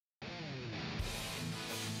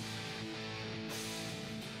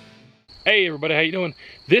Hey everybody, how you doing?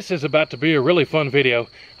 This is about to be a really fun video.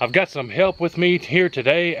 I've got some help with me here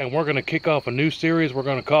today, and we're going to kick off a new series we're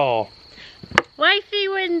going to call Wifey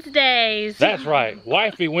Wednesdays. That's right,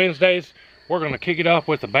 Wifey Wednesdays. We're going to kick it off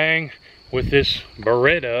with a bang with this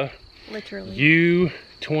Beretta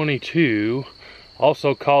U22,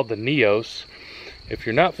 also called the NEOS. If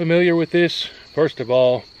you're not familiar with this, first of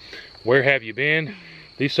all, where have you been?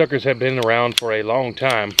 These suckers have been around for a long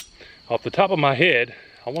time. Off the top of my head,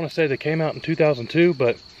 I want to say they came out in 2002,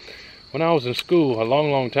 but when I was in school a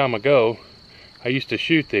long time ago, I used to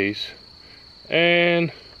shoot these,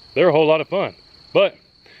 and they're a whole lot of fun. But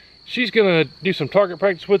she's gonna do some target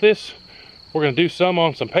practice with this. We're gonna do some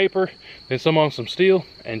on some paper, then some on some steel,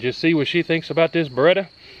 and just see what she thinks about this Beretta,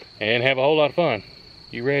 and have a whole lot of fun.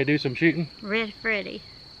 You ready to do some shooting? Ready, Freddy.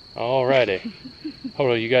 Alrighty.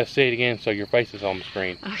 Hold on, you guys say it again so your face is on the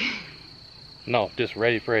screen. Okay. No, just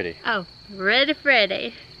ready, Freddy. Oh, ready,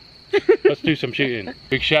 Freddy. Let's do some shooting.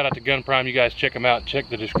 Big shout out to Gunprime. You guys check them out.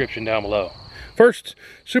 Check the description down below. First,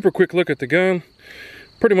 super quick look at the gun.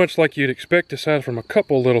 Pretty much like you'd expect, aside from a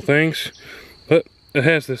couple little things. But it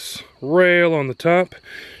has this rail on the top.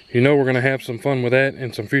 You know we're going to have some fun with that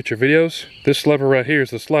in some future videos. This lever right here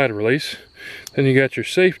is the slide release. Then you got your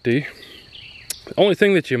safety. The only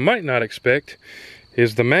thing that you might not expect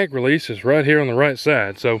is the mag release is right here on the right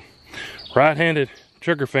side. So right-handed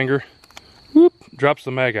trigger finger, whoop, drops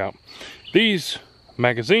the mag out. These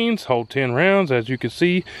magazines hold 10 rounds. As you can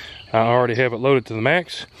see, I already have it loaded to the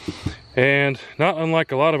max. And not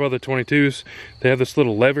unlike a lot of other 22s, they have this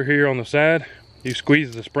little lever here on the side. You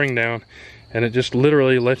squeeze the spring down and it just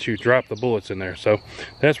literally lets you drop the bullets in there. So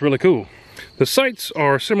that's really cool. The sights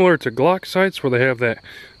are similar to Glock sights, where they have that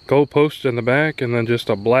gold post in the back and then just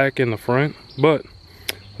a black in the front. But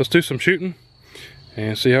let's do some shooting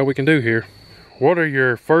and see how we can do here. What are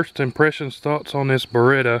your first impressions, thoughts on this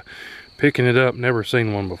Beretta? Picking it up, never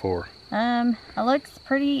seen one before. It looks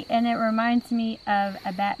pretty, and it reminds me of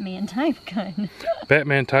a Batman type gun.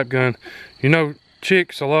 Batman type gun. You know,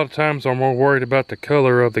 chicks a lot of times are more worried about the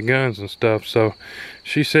color of the guns and stuff, so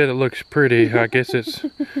she said it looks pretty. I guess it's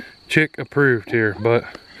chick approved here, but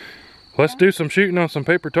let's do some shooting on some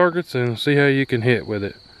paper targets and see how you can hit with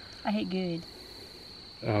it. I hit good.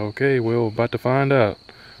 Okay, we're about to find out.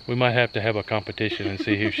 We might have to have a competition and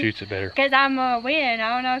see who shoots it better. Because I'm a win.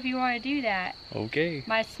 I don't know if you want to do that. Okay.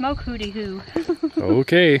 My smoke hootie-hoo.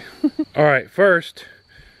 Okay. Alright, first,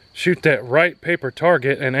 shoot that right paper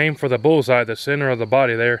target and aim for the bullseye, the center of the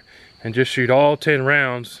body there. And just shoot all 10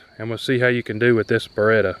 rounds, and we'll see how you can do with this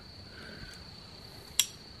Beretta.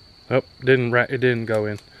 Oh, it didn't go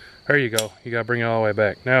in. There you go. You gotta bring it all the way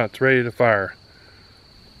back. Now it's ready to fire.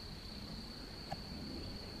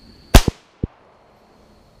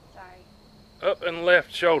 Up and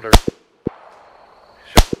left shoulder.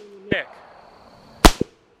 Neck.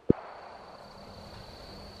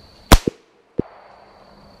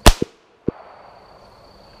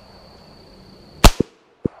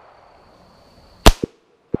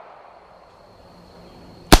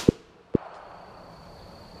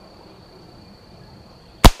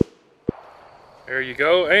 There you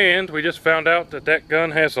go, and we just found out that that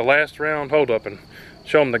gun has the last round hold up, and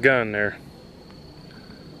show them the gun there.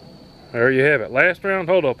 There you have it, last round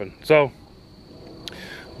hold open. So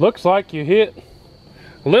looks like you hit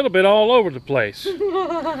a little bit all over the place.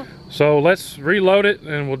 So let's reload it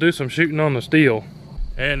and we'll do some shooting on the steel.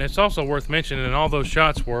 And it's also worth mentioning all those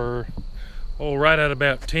shots were right at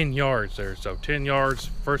about 10 yards there. So 10 yards,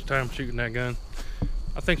 first time shooting that gun.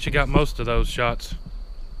 I think she got most of those shots,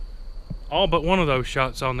 all but one of those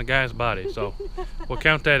shots on the guy's body, so we'll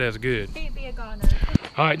count that as good. Be a goner.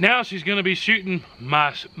 Alright, now she's going to be shooting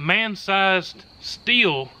my man-sized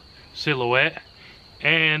steel silhouette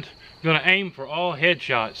and going to aim for all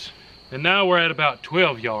headshots. And now we're at about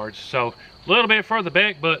 12 yards, so a little bit further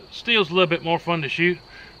back, but steel's a little bit more fun to shoot.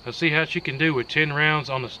 Let's see how she can do with 10 rounds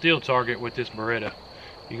on the steel target with this Beretta.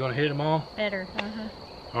 You going to hit them all? Better,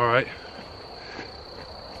 Alright.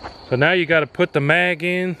 So now you got to put the mag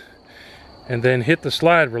in and then hit the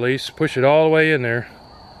slide release, push it all the way in there.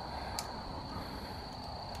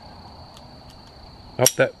 Up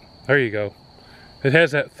that, there you go. It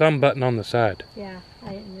has that thumb button on the side. Yeah,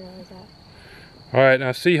 I didn't realize that. Alright,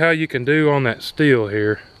 now see how you can do on that steel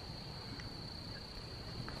here.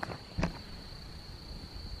 There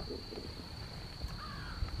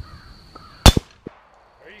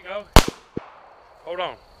you go. Hold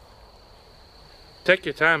on. Take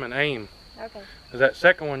your time and aim. Okay. Because that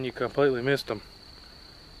second one you completely missed them.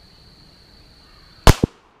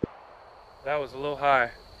 That was a little high.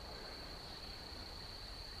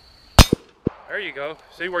 There you go.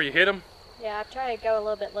 See where you hit them? Yeah, I've tried to go a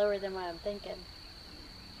little bit lower than what I'm thinking.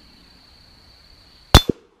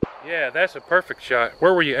 Yeah, that's a perfect shot.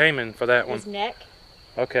 Where were you aiming for that one? His neck.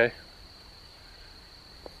 Okay.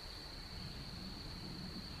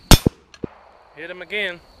 Hit him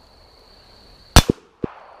again.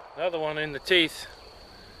 Another one in the teeth.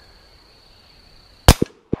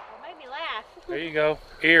 Well, made me laugh. There you go.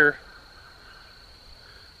 Ear.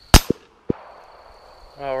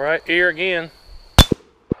 All right, ear again.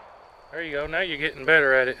 There you go. Now you're getting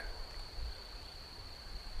better at it.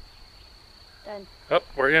 Done. Oh,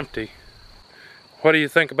 we're empty. What do you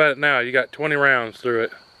think about it now? You got 20 rounds through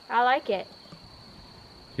it. I like it.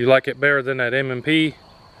 You like it better than that M&P?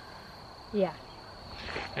 Yeah.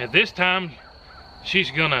 And this time,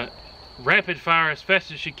 she's gonna rapid fire as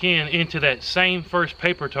fast as she can into that same first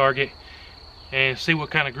paper target and see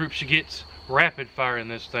what kind of group she gets rapid firing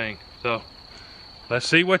this thing. So, let's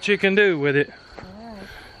see what you can do with it. All right.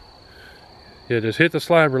 Yeah, just hit the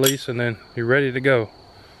slide release and then you're ready to go.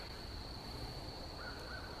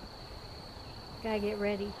 Gotta get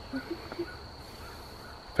ready.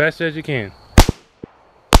 Fast as you can.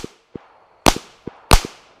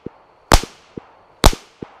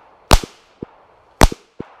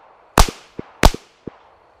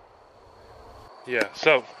 Yeah,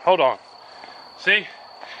 so hold on. See,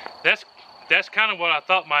 that's kind of what I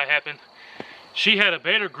thought might happen. She had a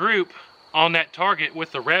better group on that target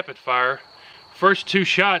with the rapid fire. First two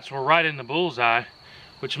shots were right in the bullseye,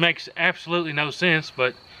 which makes absolutely no sense,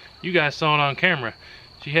 but you guys saw it on camera.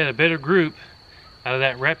 She had a better group out of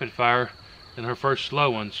that rapid fire than her first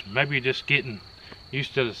slow ones. Maybe you're just getting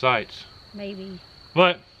used to the sights. Maybe.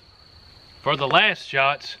 But for the last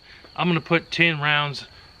shots, I'm gonna put 10 rounds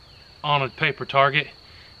on a paper target,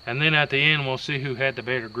 and then at the end we'll see who had the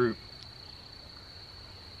better group.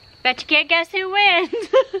 Bet you can't guess who wins.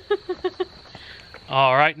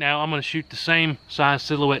 All right, now I'm gonna shoot the same size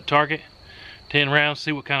silhouette target, 10 rounds,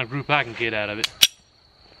 see what kind of group I can get out of it.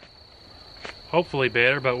 Hopefully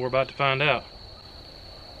better, but we're about to find out.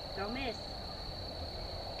 Don't miss.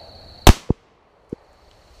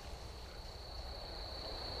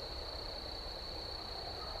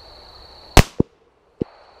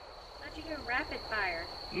 Thought you were doing rapid fire.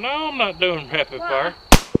 No, I'm not doing rapid fire.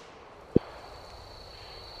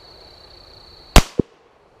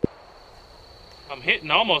 I'm hitting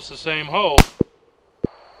almost the same hole.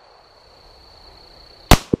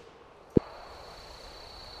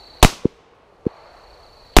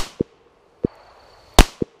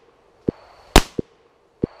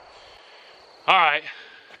 Alright,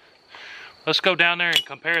 let's go down there and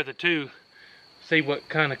compare the two, see what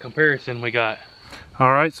kind of comparison we got.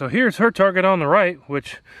 Alright, so here's her target on the right,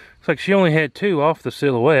 which looks like she only had 2 off the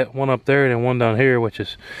silhouette, one up there and then one down here, which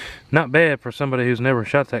is not bad for somebody who's never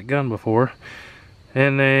shot that gun before.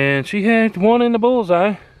 And then she had 1 in the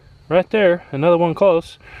bullseye, right there, another one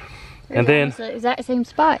close. And then the exact same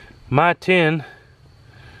spot. My 10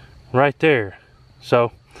 right there.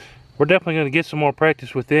 So we're definitely going to get some more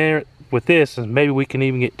practice with this, and maybe we can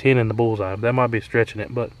even get 10 in the bullseye. That might be stretching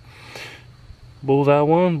it, but bullseye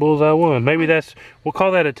one, bullseye one. Maybe that's, we'll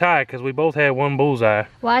call that a tie because we both had 1 bullseye.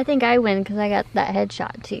 Well, I think I win because I got that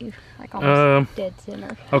headshot too. Like almost dead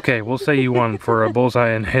center. Okay, we'll say you won for a bullseye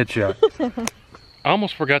and headshot. I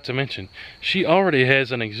almost forgot to mention, she already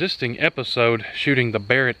has an existing episode shooting the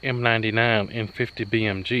Beretta M99 in 50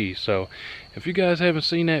 BMG. So if you guys haven't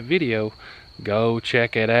seen that video, go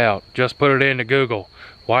check it out. Just put it into Google.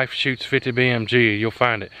 Wife shoots 50 BMG. You'll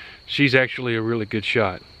find it. She's actually a really good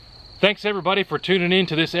shot. Thanks everybody for tuning in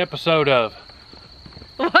to this episode of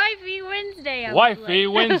Wifey Wednesday. Wifey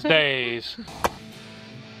Wednesdays.